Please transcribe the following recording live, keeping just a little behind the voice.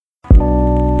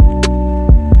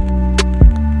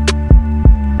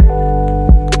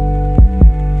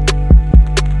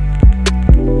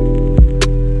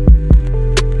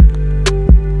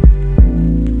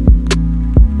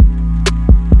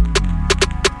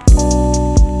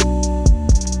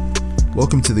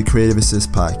Welcome to the Creative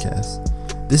Assist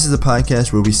Podcast. This is a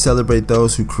podcast where we celebrate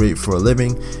those who create for a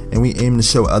living, and we aim to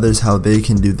show others how they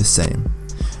can do the same.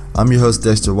 I'm your host,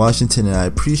 Dexter Washington, and I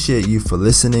appreciate you for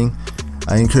listening.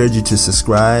 I encourage you to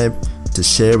subscribe, to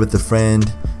share with a friend,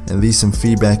 and leave some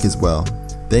feedback as well.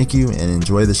 Thank you, and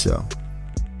enjoy the show.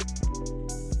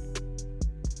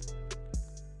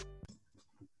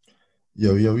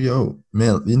 Yo,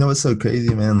 man, you know what's so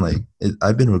crazy, man?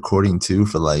 I've been recording too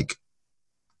for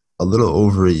a little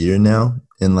over a year now,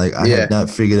 and I have not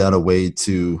figured out a way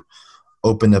to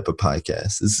open up a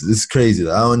podcast. It's crazy.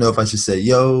 I don't know if I should say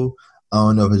yo. I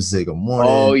don't know if I should say good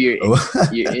morning. Oh, your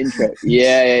intro.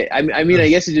 Yeah. I mean, I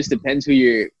guess it just depends who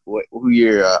your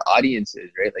audience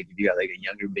is, right? Like if you got a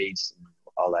younger base and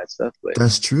all that stuff. But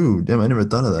that's true. Damn, I never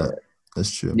thought of that. That's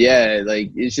true. Yeah,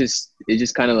 it's just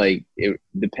kind of it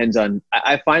depends on.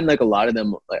 I find a lot of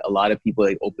them, a lot of people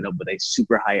open up with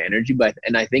super high energy,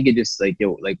 and I think it just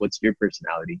what's your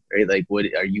personality, right? What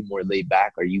are you more laid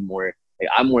back? Are you more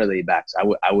I'm more laid back,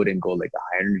 so I wouldn't go the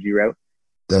high energy route.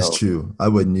 That's true. I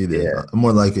wouldn't either. Yeah. I'm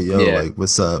more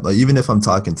what's up? Even if I'm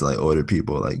talking to older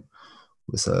people,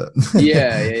 what's up?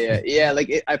 Yeah.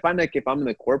 I find if I'm in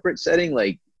a corporate setting,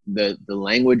 the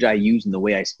language I use and the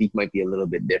way I speak might be a little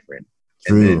bit different.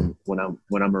 True. And then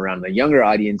when I'm around the younger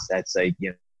audience, that's they're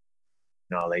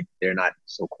not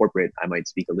so corporate, I might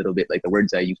speak a little bit the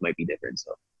words I use might be different.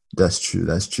 So that's true.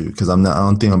 Because I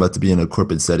don't think I'm about to be in a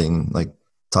corporate setting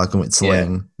talking with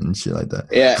slang and shit like that.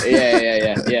 Yeah.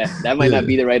 That might not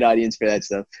be the right audience for that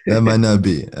stuff. That might not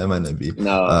be.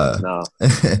 No.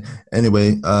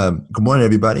 Anyway, good morning,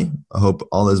 everybody. I hope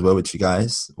all is well with you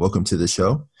guys. Welcome to the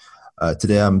show.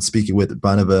 Today I'm speaking with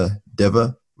Bhanava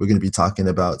Deva. We're going to be talking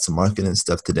about some marketing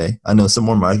stuff today. I know some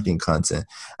more marketing content.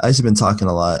 I've actually been talking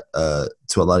a lot to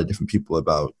a lot of different people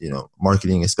about,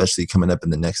 marketing, especially coming up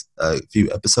in the next few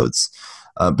episodes.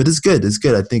 But it's good. It's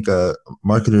good. I think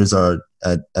marketers are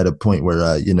at a point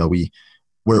where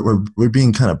we're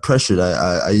being kind of pressured.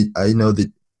 I know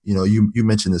that you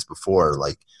mentioned this before.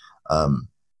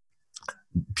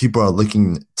 People are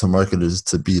looking to marketers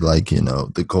to be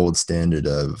the gold standard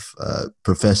of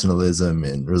professionalism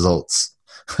and results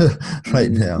right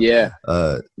now.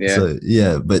 But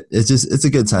it's a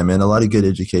good time, man. A lot of good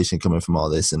education coming from all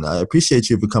this, and I appreciate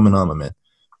you for coming on, my man.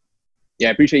 Yeah,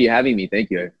 I appreciate you having me.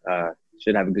 Thank you.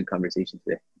 Should have a good conversation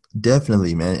today.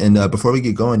 Definitely, man. And before we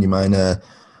get going, you mind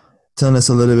telling us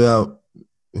a little bit about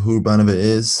who Bhanava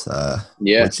is,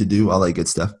 what you do, all that good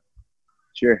stuff?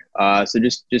 Sure. So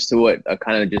just to what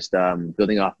kind of just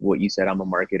building off of what you said, I'm a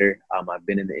marketer. I've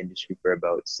been in the industry for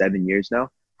about 7 years now.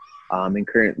 And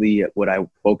currently what I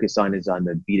focus on is on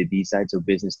the B2B side, so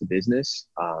business to business,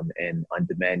 and on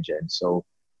demand gen. So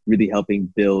really helping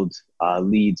build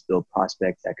leads, build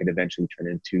prospects that could eventually turn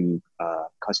into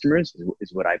customers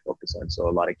is what I focus on. So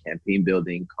a lot of campaign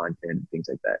building, content, things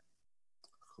like that.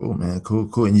 Cool, man.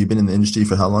 Cool. And you've been in the industry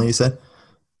for how long, you said?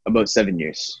 About 7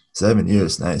 years. 7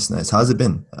 years. Nice. How's it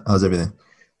been? How's everything?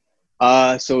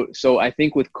 So I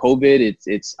think with COVID,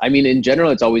 it's I mean, in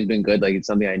general, it's always been good. It's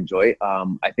something I enjoy.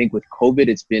 I think with COVID,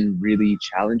 it's been really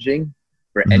challenging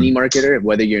for any marketer,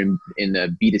 whether you're in a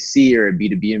B2C or a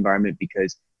B2B environment,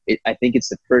 because I think it's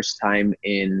the first time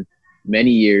in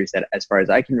many years that, as far as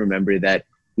I can remember, that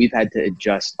we've had to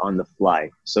adjust on the fly.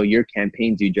 So your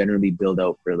campaigns, you generally build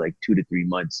out for 2 to 3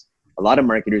 months. A lot of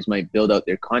marketers might build out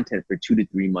their content for 2 to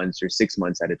 3 months or 6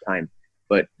 months at a time.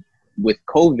 But with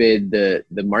COVID,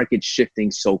 the market's shifting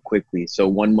so quickly. So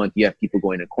 1 month you have people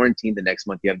going to quarantine, the next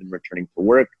month you have them returning to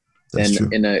work. That's and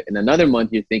true. in another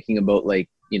month, you're thinking about the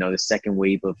second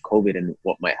wave of COVID and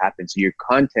what might happen. So your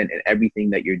content and everything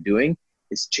that you're doing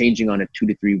is changing on a 2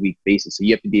 to 3 week basis. So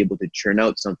you have to be able to churn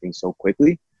out something so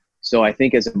quickly. So I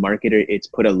think as a marketer, it's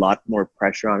put a lot more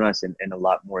pressure on us and a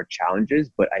lot more challenges,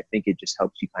 but I think it just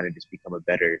helps you kind of just become a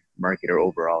better marketer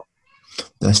overall.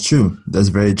 That's true. That's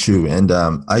very true. And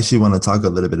I actually want to talk a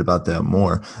little bit about that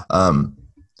more.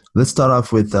 Let's start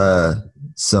off with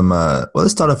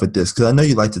let's start off with this, because I know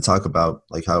you like to talk about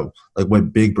how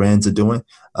what big brands are doing.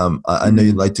 I know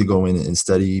you like to go in and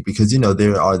study, because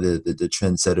there are the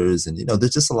trendsetters, and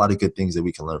there's just a lot of good things that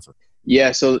we can learn from.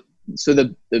 Yeah. So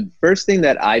the first thing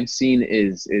that I've seen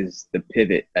is the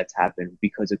pivot that's happened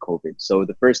because of COVID. So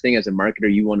the first thing as a marketer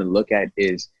you want to look at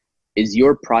is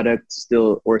your product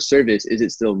still, or service, is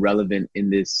it still relevant in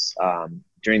this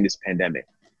during this pandemic?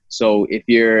 So if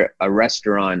you're a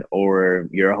restaurant, or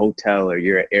you're a hotel, or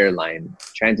you're an airline,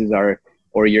 chances are,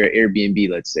 or you're an Airbnb,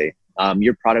 let's say,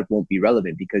 your product won't be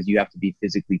relevant, because you have to be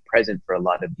physically present for a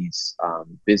lot of these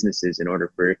businesses in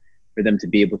order for them to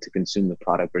be able to consume the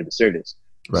product or the service.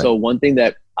 Right. So one thing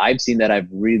that I've seen that I've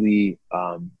really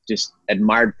just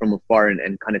admired from afar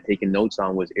and kind of taken notes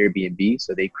on was Airbnb.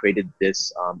 So they created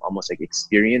this almost like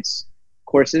experience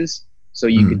courses. So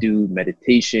you could do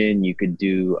meditation, you could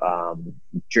do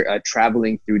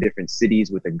traveling through different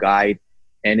cities with a guide,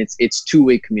 and it's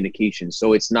two-way communication.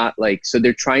 So it's not like, so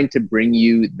they're trying to bring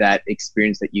you that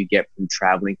experience that you get from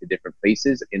traveling to different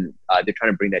places, and they're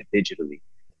trying to bring that digitally.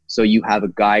 So you have a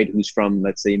guide who's from,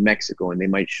 let's say, Mexico, and they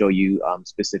might show you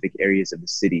specific areas of the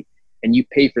city, and you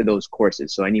pay for those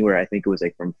courses. So anywhere, I think it was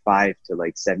like from $5 to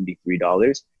like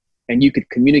 $73, and you could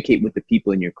communicate with the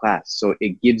people in your class. So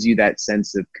it gives you that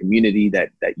sense of community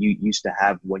that you used to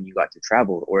have when you got to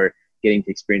travel or getting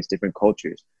to experience different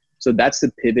cultures. So that's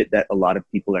the pivot that a lot of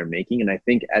people are making. And I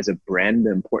think as a brand,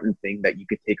 the important thing that you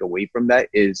could take away from that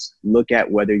is look at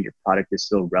whether your product is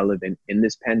still relevant in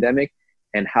this pandemic,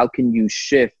 and how can you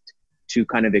shift to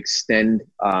kind of extend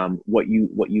what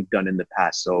you've done in the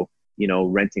past. So,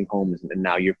 renting homes, and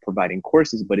now you're providing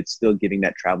courses, but it's still giving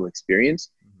that travel experience.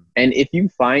 And if you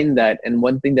find that, and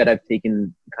one thing that I've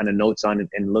taken kind of notes on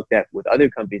and looked at with other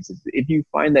companies is, if you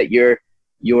find that your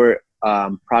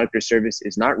product or service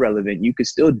is not relevant, you could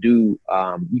still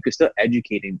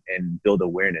educate and build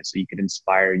awareness. So you could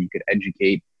inspire, you could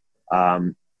educate,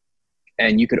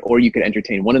 and you could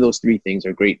entertain. One of those three things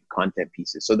are great content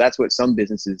pieces. So that's what some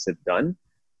businesses have done.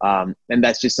 And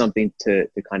that's just something to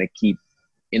kind of keep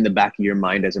in the back of your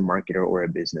mind as a marketer or a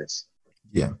business.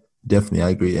 Yeah, definitely.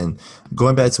 I agree. And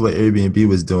going back to what Airbnb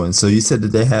was doing. So you said that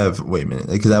they have, wait a minute,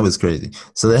 because that was crazy.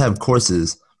 So they have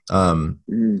courses, and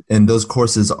those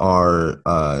courses are,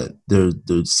 they're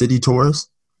city tours.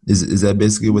 Is that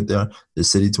basically what they are? They're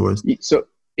city tours? So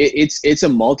it's a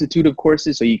multitude of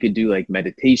courses. So you could do like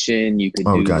meditation, you could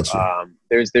do, gotcha.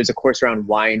 There's a course around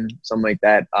wine, something like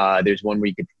that. There's one where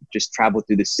you could just travel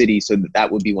through the city. So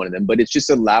that would be one of them, but it's just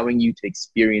allowing you to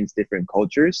experience different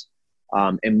cultures,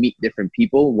 and meet different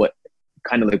people, what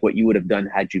kind of like what you would have done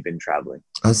had you been traveling.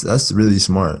 That's really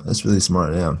smart. That's really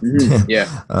smart. Yeah.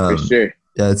 Yeah, for sure.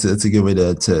 Yeah, it's a good way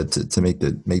to make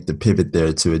the pivot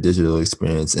there to a digital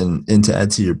experience. And to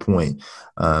add to your point,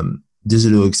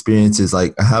 digital experiences,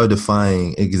 like how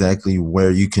defining exactly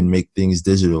where you can make things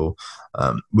digital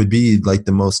would be like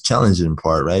the most challenging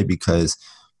part, right? Because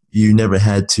you never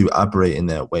had to operate in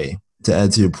that way. To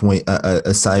add to your point,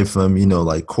 aside from,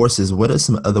 like courses, what are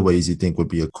some other ways you think would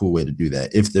be a cool way to do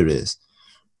that, if there is?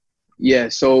 Yeah.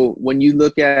 So when you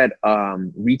look at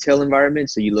retail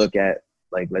environments, so you look at,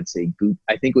 like, let's say,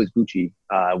 I think it was Gucci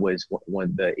was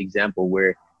one the example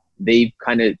where they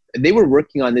were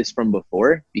working on this from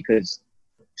before, because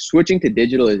switching to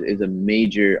digital is a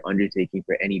major undertaking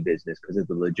for any business because of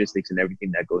the logistics and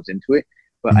everything that goes into it.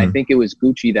 But I think it was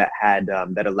Gucci that had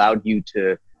that allowed you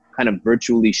to kind of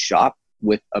virtually shop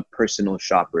with a personal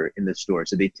shopper in the store.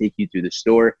 So they take you through the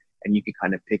store and you can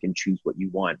kind of pick and choose what you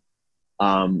want.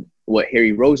 What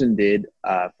Harry Rosen did,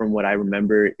 from what I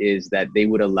remember, is that they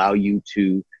would allow you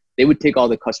to, they would take all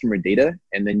the customer data,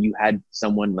 and then you had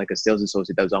someone like a sales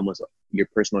associate that was almost your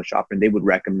personal shopper, and they would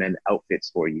recommend outfits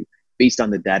for you based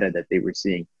on the data that they were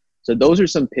seeing. So those are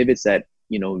some pivots that,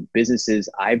 businesses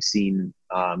I've seen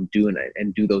do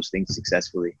and do those things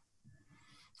successfully.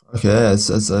 Okay,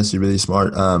 that's actually really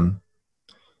smart.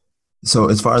 So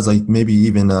as far as like maybe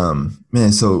even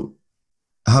so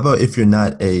how about if you're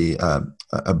not a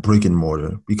brick and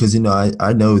mortar? Because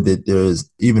I know that there's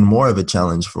even more of a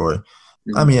challenge for.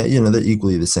 I mean, they're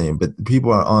equally the same, but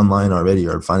people are online already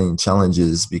are finding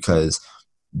challenges because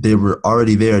they were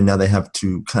already there. Now they have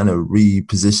to kind of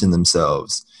reposition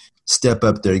themselves, step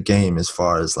up their game as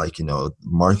far as like,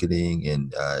 marketing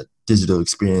and digital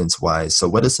experience wise. So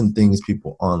what are some things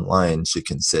people online should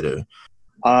consider?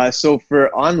 So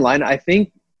for online, I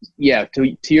think, yeah,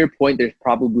 to your point, there's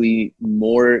probably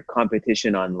more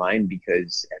competition online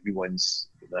because everyone's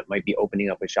might be opening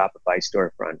up a Shopify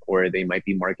storefront, or they might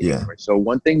be marketing more. So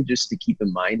one thing just to keep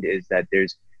in mind is that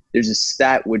there's a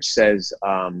stat which says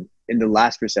in the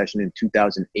last recession in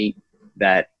 2008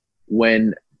 that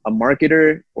when a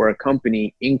marketer or a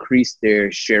company increased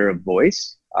their share of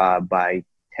voice by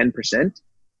 10%,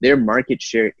 their market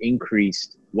share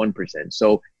increased 1%.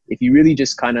 So if you really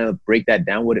just kind of break that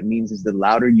down, what it means is the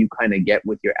louder you kind of get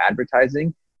with your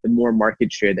advertising, the more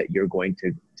market share that you're going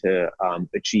to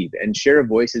achieve. And share of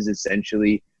voice is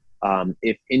essentially,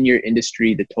 if in your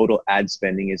industry, the total ad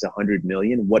spending is 100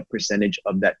 million, what percentage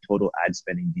of that total ad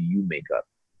spending do you make up?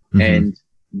 And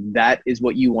that is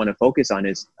what you want to focus on,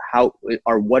 is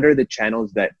what are the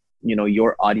channels that,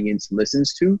 your audience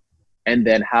listens to? And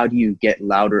then how do you get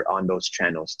louder on those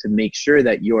channels to make sure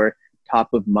that you're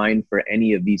top of mind for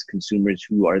any of these consumers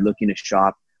who are looking to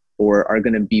shop or are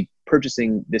going to be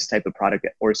purchasing this type of product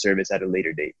or service at a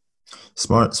later date.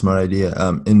 Smart idea.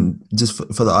 And just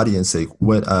for the audience sake,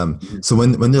 what so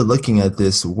when they're looking at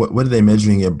this, what are they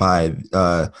measuring it by?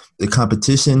 The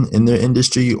competition in their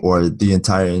industry or the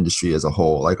entire industry as a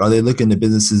whole? Like, are they looking at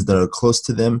businesses that are close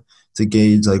to them to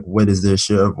gauge like what is their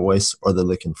share of voice, or they're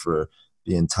looking for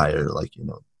the entire, like, you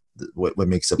know, what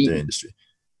makes up their industry?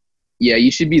 Yeah,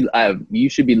 you should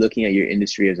be looking at your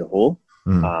industry as a whole,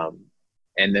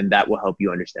 and then that will help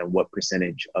you understand what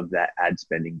percentage of that ad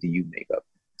spending do you make up.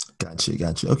 Gotcha.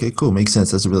 Okay, cool. Makes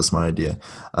sense. That's a real smart idea.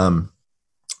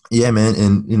 Yeah, man.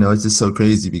 And, you know, it's just so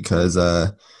crazy because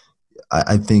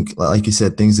I think, like you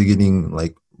said, things are getting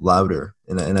like louder.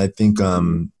 And I think,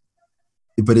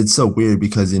 but it's so weird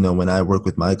because, you know, when I work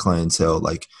with my clientele,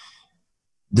 like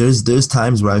there's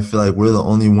times where I feel like we're the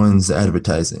only ones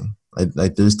advertising.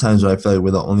 Like there's times where I feel like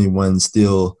we're the only ones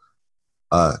still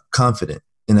confident.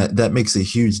 And that makes a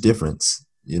huge difference.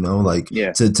 You know, like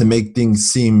to make things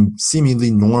seem seemingly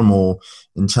normal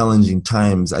in challenging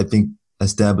times, I think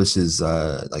establishes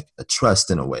like a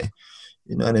trust in a way.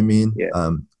 You know what I mean?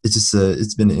 Yeah. It's just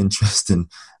it's been interesting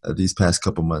these past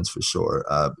couple months for sure.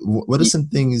 What are some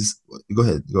things? Go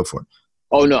ahead, go for it.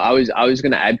 Oh no, I was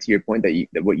going to add to your point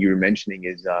that what you were mentioning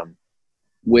is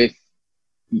with,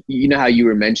 you know how you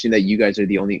were mentioning that you guys are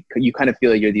the only, you kind of feel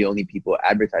like you're the only people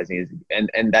advertising,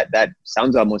 and that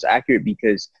sounds almost accurate,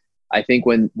 because I think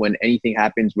when anything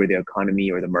happens where the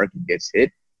economy or the market gets hit,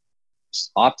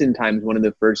 oftentimes one of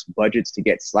the first budgets to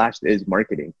get slashed is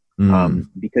marketing.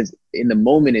 Because in the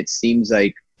moment it seems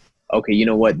like, okay, you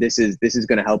know what, this is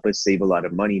going to help us save a lot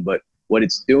of money. But what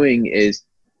it's doing is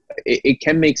it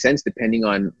can make sense depending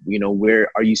on, you know,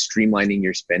 where are you streamlining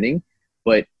your spending.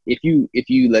 But if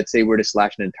you let's say were to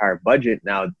slash an entire budget,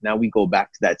 now we go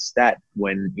back to that stat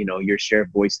when, you know, your share of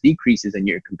voice decreases and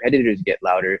your competitors get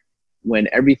louder. When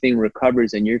everything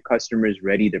recovers and your customer is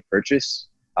ready to purchase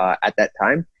at that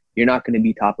time, you're not going to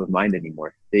be top of mind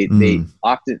anymore. They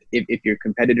often, if your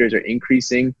competitors are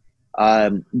increasing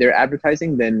their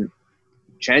advertising, then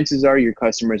chances are your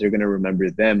customers are going to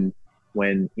remember them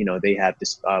when, you know, they have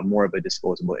this more of a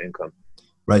disposable income.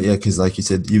 Right, yeah, because like you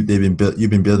said, you've been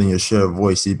building your share of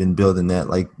voice. You've been building that,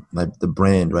 like the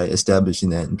brand, right?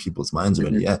 Establishing that in people's minds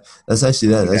already. Yeah, that's actually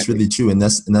that. Exactly. That's really true, and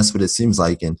that's what it seems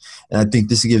like. And I think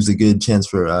this gives a good chance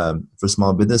for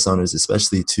small business owners,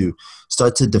 especially, to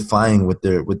start to define what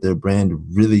their brand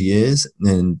really is,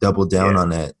 and double down on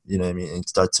that. You know what I mean? And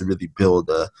start to really build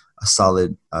a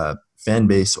solid fan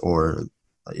base, or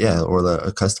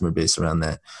a customer base around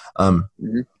that.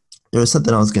 There was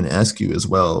something I was going to ask you as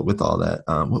well with all that.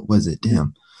 What was it?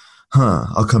 Damn.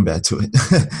 I'll come back to it.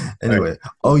 Anyway. Right.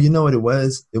 Oh, you know what it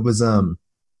was? It was,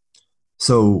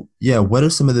 so yeah, what are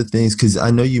some of the things? Cause I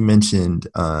know you mentioned,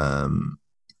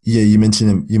 you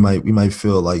mentioned we might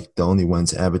feel like the only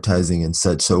ones advertising and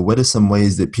such. So what are some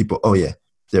ways that people, oh yeah,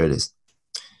 there it is.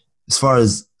 As far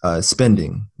as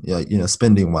spending,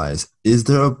 spending wise, is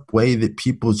there a way that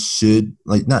people should,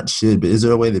 like, not should, but is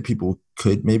there a way that people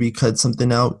could maybe cut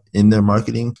something out in their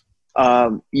marketing?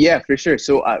 Yeah, for sure.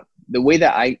 So the way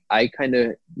that I kind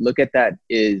of look at that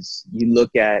is, you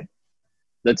look at,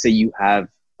 let's say you have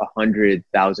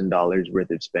 $100,000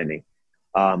 worth of spending.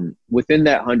 Within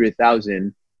that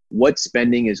 100,000, what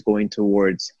spending is going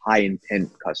towards high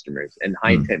intent customers, and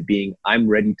high intent being, I'm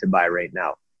ready to buy right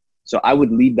now. So I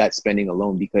would leave that spending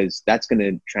alone, because that's going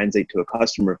to translate to a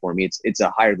customer for me. It's a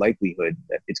higher likelihood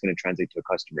that it's going to translate to a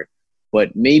customer.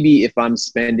 But maybe if I'm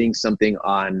spending something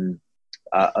on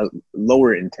a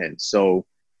lower intent, so,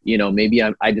 you know, maybe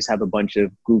I just have a bunch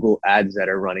of Google ads that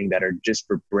are running that are just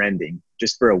for branding,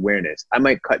 just for awareness, I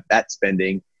might cut that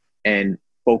spending and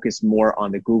focus more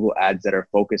on the Google ads that are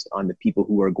focused on the people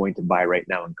who are going to buy right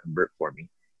now and convert for me.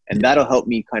 And that'll help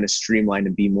me kind of streamline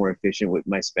and be more efficient with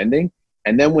my spending.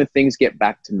 And then when things get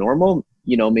back to normal,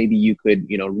 you know, maybe you could,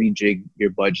 you know, rejig your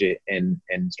budget and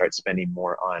start spending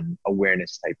more on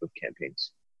awareness type of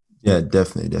campaigns. Yeah,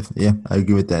 definitely. Yeah, I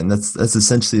agree with that. And that's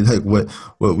essentially like what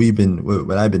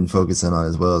I've been focusing on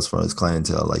as well, as far as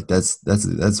clientele. Like that's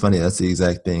funny. That's the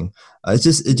exact thing. It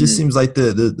just seems like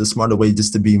the smarter way,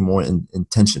 just to be more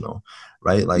intentional,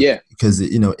 right? Like, because,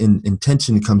 you know,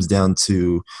 intention comes down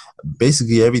to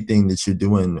basically everything that you're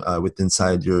doing with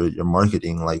inside your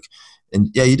marketing. Like, and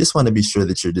yeah, you just want to be sure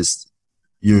that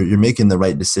you're making the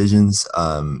right decisions,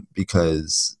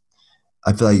 because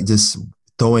I feel like just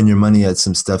throwing your money at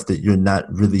some stuff that you're not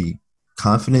really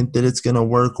confident that it's going to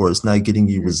work, or it's not getting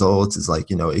you results, is like,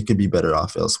 you know, it could be better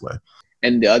off elsewhere.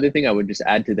 And the other thing I would just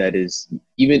add to that is,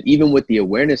 even with the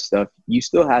awareness stuff, you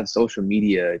still have social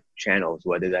media channels,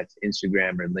 whether that's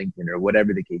Instagram or LinkedIn or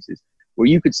whatever the case is. where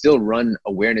you could still run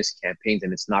awareness campaigns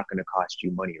and it's not going to cost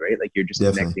you money, right? Like you're just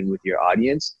Definitely. connecting with your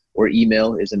audience. Or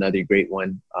email is another great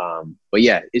one. But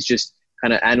yeah, it's just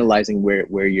kind of analyzing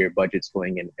where your budget's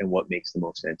going and what makes the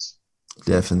most sense.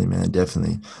 Definitely, man.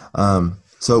 Definitely.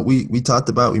 So we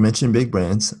mentioned big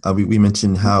brands. We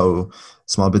mentioned how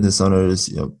small business owners,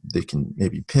 they can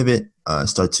maybe pivot,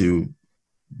 start to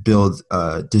build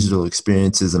digital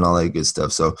experiences and all that good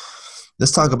stuff. So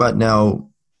let's talk about now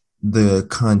the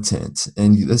content,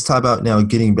 and let's talk about now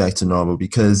getting back to normal,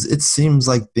 because it seems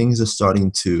like things are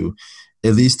starting to,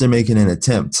 at least they're making an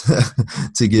attempt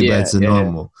to get back Yeah, to yeah,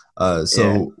 normal. yeah.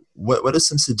 So what are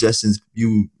some suggestions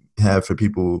you have for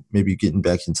people maybe getting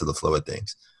back into the flow of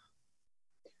things?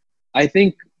 I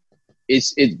think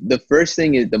it's the first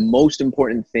thing is the most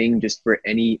important thing just for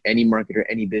any marketer,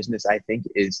 any business, I think,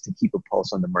 is to keep a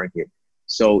pulse on the market.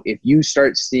 So if you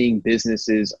start seeing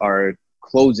businesses are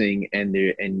closing and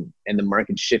the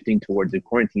market's shifting towards the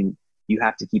quarantine, you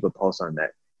have to keep a pulse on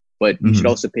that. But you should Mm-hmm.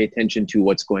 also pay attention to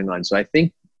what's going on. So I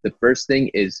think the first thing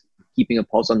is keeping a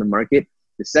pulse on the market.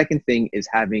 The second thing is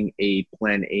having a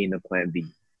plan A and a plan B.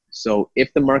 So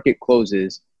if the market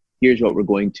closes, here's what we're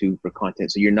going to for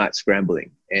content. So you're not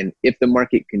scrambling. And if the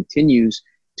market continues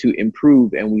to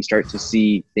improve and we start to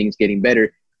see things getting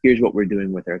better, here's what we're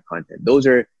doing with our content.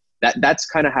 That's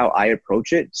kind of how I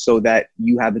approach it, so that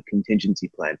you have a contingency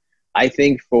plan. I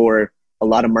think for a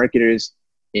lot of marketers,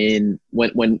 in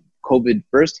when COVID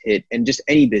first hit, and just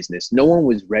any business, no one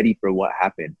was ready for what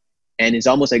happened. And it's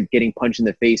almost like getting punched in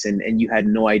the face and you had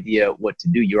no idea what to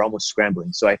do. You're almost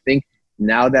scrambling. So I think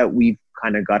now that we've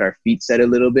kind of got our feet set a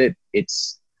little bit,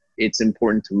 it's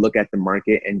important to look at the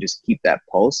market and just keep that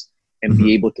pulse and Mm-hmm.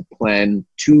 be able to plan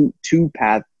two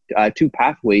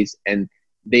pathways, and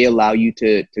they allow you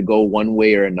to go one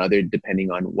way or another depending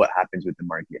on what happens with the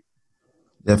market.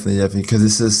 Definitely, definitely,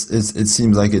 because it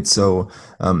seems like it's so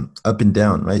up and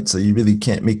down, right? So you really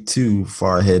can't make too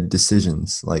far ahead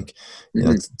decisions. Like,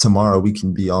 Hmm. tomorrow we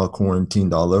can be all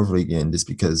quarantined all over again just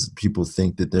because people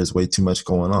think that there's way too much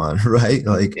going on, right?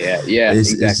 Like, Yeah, yeah,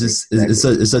 it's exactly, just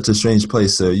exactly, it's such a strange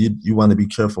place. So you want to be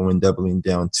careful when doubling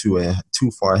down too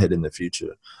far ahead in the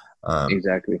future. Um,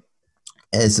 exactly.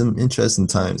 and it's some interesting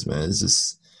times, man. It's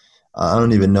just I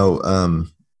don't even know.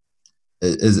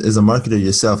 As a marketer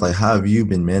yourself, like how have you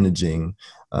been managing,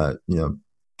 uh, you know,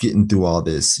 getting through all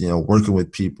this, working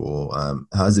with people?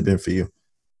 How's it been for you?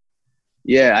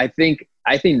 Yeah, I think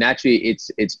naturally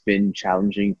it's been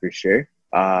challenging for sure.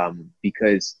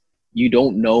 Because you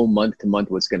don't know month to month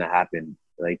what's gonna happen.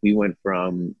 Like we went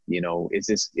from, is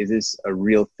this a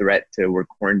real threat to we're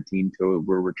quarantined to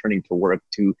we're returning to work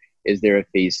to is there a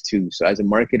phase two? So as a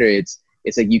marketer,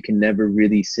 it's like you can never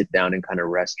really sit down and kind of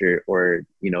rest or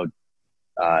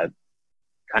uh,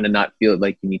 kind of not feel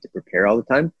like you need to prepare all the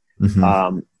time.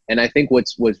 Hmm. And I think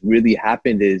what's really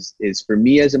happened is for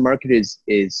me as a marketer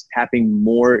is tapping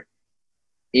more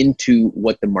into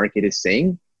what the market is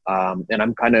saying. And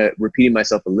I'm kind of repeating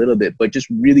myself a little bit, but just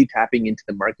really tapping into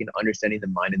the market and understanding the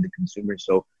mind of the consumer.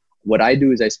 So what I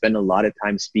do is I spend a lot of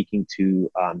time speaking to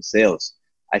sales.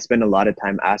 I spend a lot of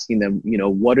time asking them,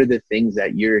 what are the things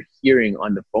that you're hearing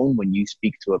on the phone when you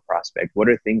speak to a prospect? What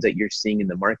are things that you're seeing in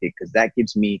the market? Because that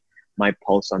gives me my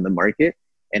pulse on the market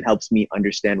and helps me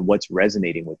understand what's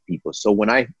resonating with people. So when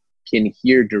I can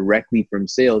hear directly from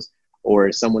sales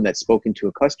or someone that's spoken to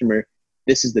a customer,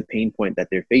 this is the pain point that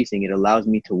they're facing. It allows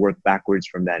me to work backwards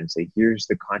from that and say, here's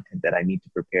the content that I need to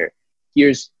prepare.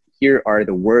 Here are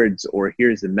the words, or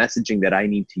here's the messaging that I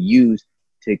need to use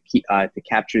to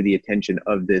capture the attention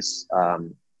of this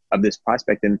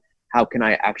prospect, and how can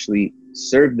I actually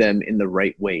serve them in the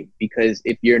right way? Because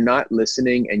if you're not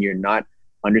listening and you're not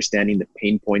understanding the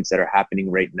pain points that are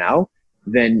happening right now,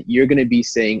 then you're going to be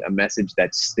saying a message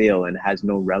that's stale and has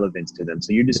no relevance to them.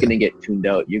 So you're just going Yeah, to get tuned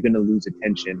out. You're going to lose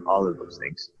attention, all of those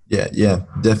things. yeah, yeah,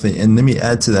 definitely. And let me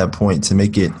add to that point to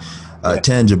make it Yeah.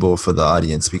 tangible for the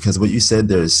audience, because what you said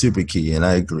there is super key, and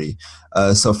I agree.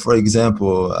 So, for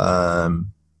example,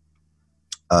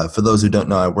 for those who don't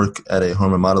know, I work at a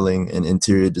home remodeling and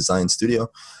interior design studio.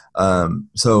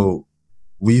 So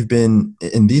we've been,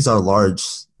 and these are large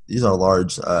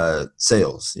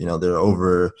sales. They're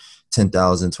over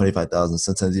 10,000, 25,000,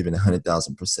 sometimes even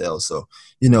 100,000 per sale. So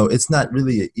it's not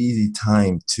really an easy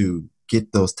time to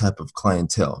get those type of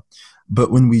clientele.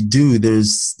 But when we do,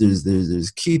 there's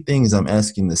key things I'm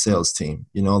asking the sales team.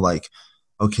 Like,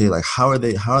 okay, like how's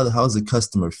the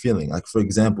customer feeling? Like, for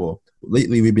example,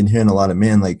 lately we've been hearing a lot of,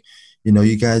 man, like,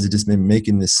 you guys have just been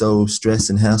making this so stress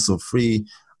and hassle free.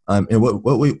 And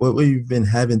what we've been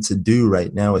having to do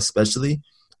right now, especially,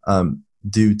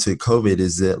 due to COVID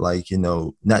is that, like, you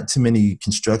know, not too many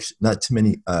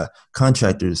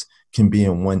contractors can be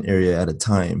in one area at a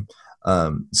time.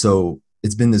 So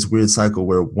it's been this weird cycle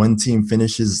where one team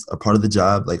finishes a part of the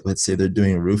job, like let's say they're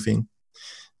doing roofing,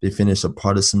 they finish a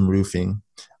part of some roofing,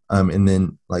 and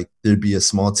then like there'd be a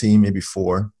small team, maybe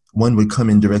four. One would come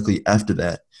in directly after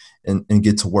that and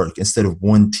get to work instead of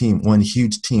one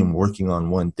huge team working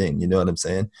on one thing. You know what I'm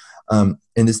saying? And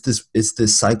it's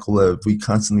this cycle of we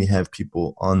constantly have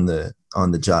people on the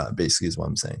job, basically is what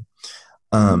I'm saying.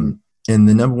 And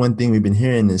the number one thing we've been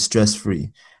hearing is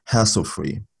stress-free,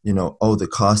 hassle-free. You know, oh, the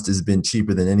cost has been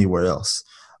cheaper than anywhere else.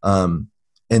 And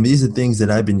these are things that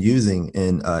I've been using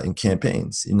in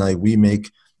campaigns. You know, like we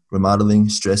make remodeling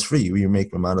stress-free. We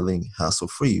make remodeling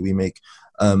hassle-free. We make,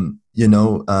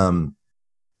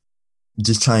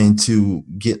 just trying to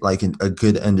get like a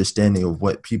good understanding of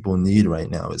what people need right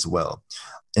now as well.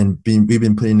 And we've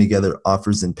been putting together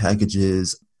offers and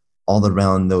packages all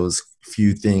around those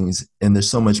few things. And there's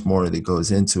so much more that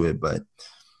goes into it, but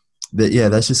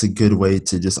that's just a good way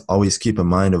to just always keep in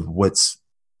mind of what's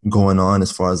going on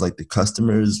as far as like the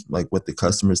customers, like what the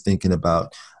customer's thinking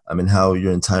about, and how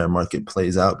your entire market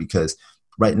plays out. Because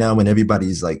right now when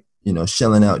everybody's like, you know,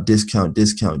 shelling out discount,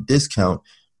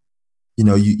 you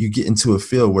know, you get into a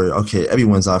field where, okay,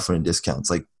 everyone's offering discounts.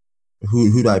 Like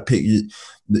who do I pick?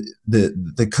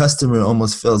 The customer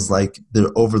almost feels like they're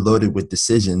overloaded with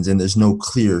decisions and there's no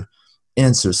clear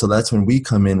answer. So that's when we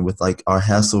come in with like our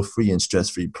hassle-free and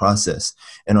stress-free process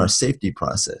and our safety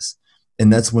process.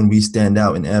 And that's when we stand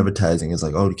out in advertising. It's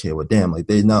like, oh, okay, well, damn, like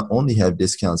they not only have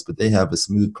discounts, but they have a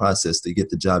smooth process to get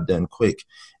the job done quick.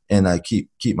 And I keep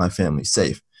my family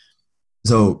safe.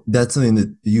 So that's something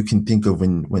that you can think of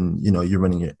when you know you're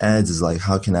running your ads, is like,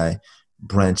 how can I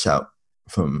branch out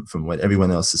from what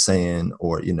everyone else is saying,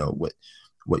 or you know what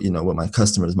my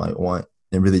customers might want,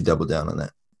 and really double down on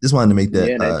that. Just wanted to make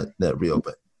that that real.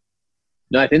 But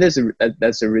no, I think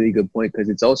that's a really good point, because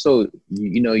it's also,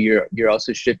 you know, you're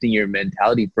also shifting your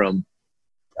mentality from.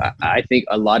 I think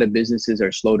a lot of businesses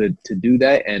are slow to do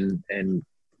that, and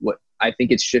what I think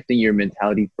it's shifting your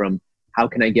mentality from how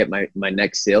can I get my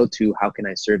next sale to how can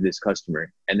I serve this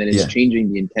customer, and then it's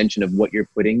changing the intention of what you're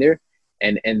putting there,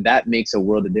 and that makes a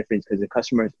world of difference, because the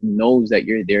customer knows that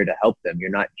you're there to help them. You're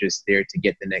not just there to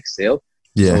get the next sale.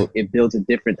 Yeah. So it builds a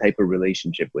different type of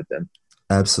relationship with them.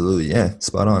 Absolutely. Yeah.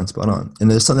 Spot on.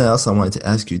 And there's something else I wanted to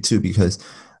ask you too, because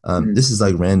this is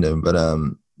like random, but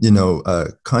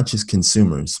conscious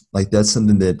consumers, like that's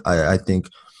something that I think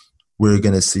we're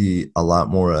going to see a lot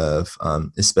more of,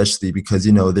 especially because,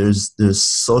 you know, there's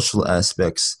social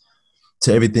aspects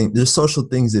to everything. There's social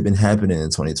things that have been happening in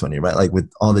 2020, right? Like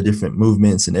with all the different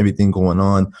movements and everything going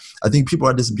on, I think people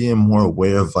are just being more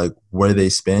aware of like where they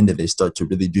spend, and they start to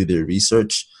really do their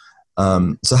research.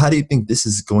 So how do you think this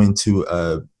is going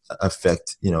to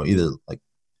affect, you know, either like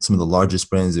some of the largest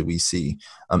brands that we see,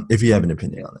 if you have an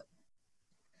opinion on that?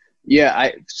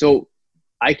 Yeah,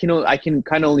 I can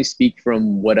kind of only speak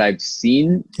from what I've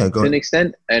seen to an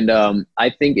extent. And I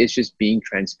think it's just being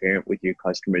transparent with your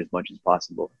customer as much as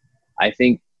possible. I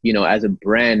think, you know, as a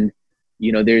brand,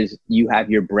 you know, you have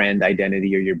your brand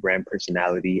identity or your brand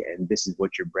personality, and this is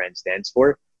what your brand stands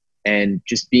for. And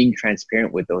just being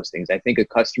transparent with those things. I think a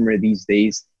customer these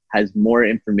days has more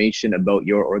information about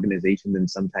your organization than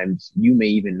sometimes you may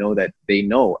even know that they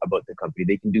know about the company.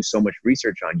 They can do so much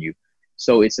research on you.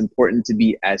 So it's important to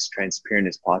be as transparent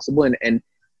as possible. And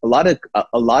a lot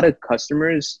of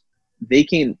customers, they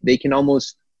can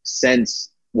almost sense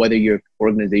whether your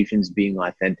organization's being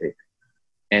authentic.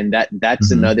 And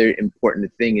that's another important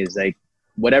thing, is like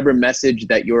whatever message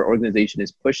that your organization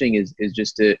is pushing is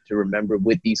just to remember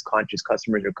with these conscious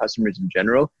customers, or customers in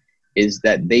general, is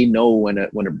that they know when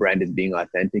a brand is being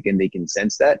authentic, and they can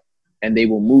sense that. And they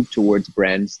will move towards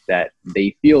brands that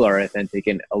they feel are authentic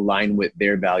and align with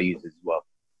their values as well.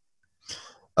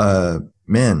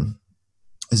 Man,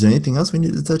 is there anything else we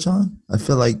need to touch on? I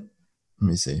feel like, let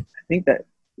me see. I think that,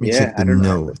 let me check the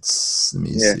notes. Let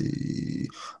me see.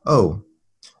 Oh,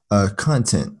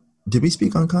 content. Did we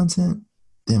speak on content?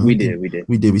 Damn, we did.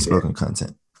 We spoke on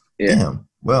content. Yeah. Damn.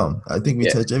 Well, I think we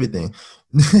touched everything.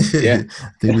 Yeah.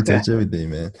 I think we touched everything,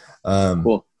 man.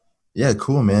 Cool. Yeah,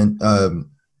 cool, man.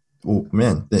 Well,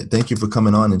 man, thank you for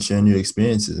coming on and sharing your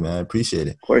experiences, man. I appreciate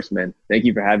it. Of course, man. Thank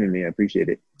you for having me. I appreciate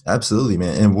it. Absolutely,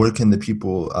 man. And where can the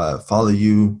people follow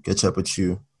you, catch up with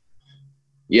you?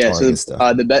 Yeah, so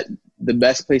the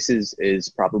best place is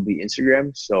probably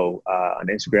Instagram. So on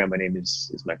Instagram, my name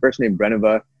is my first name,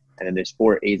 Branava, and then there's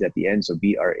 4 A's at the end, so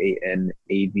BRANAVAAA.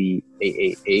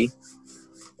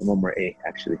 one more A,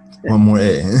 actually. One more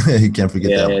A. You can't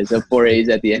forget that. Yeah, so 4 A's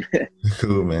at the end.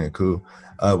 Cool, man. Cool.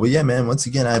 Well, yeah, man. Once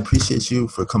again, I appreciate you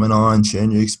for coming on,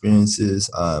 sharing your experiences.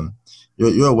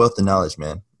 You're a wealth of knowledge,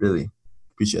 man. Really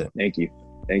appreciate it.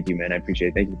 Thank you, man. I appreciate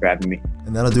it. Thank you for having me.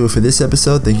 And that'll do it for this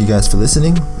episode. Thank you guys for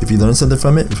listening. If you learned something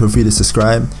from it, feel free to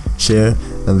subscribe, share,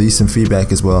 and leave some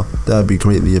feedback as well. That would be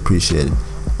greatly appreciated.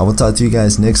 I will talk to you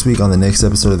guys next week on the next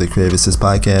episode of the Creative Assist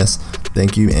Podcast.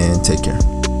 Thank you and take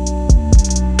care.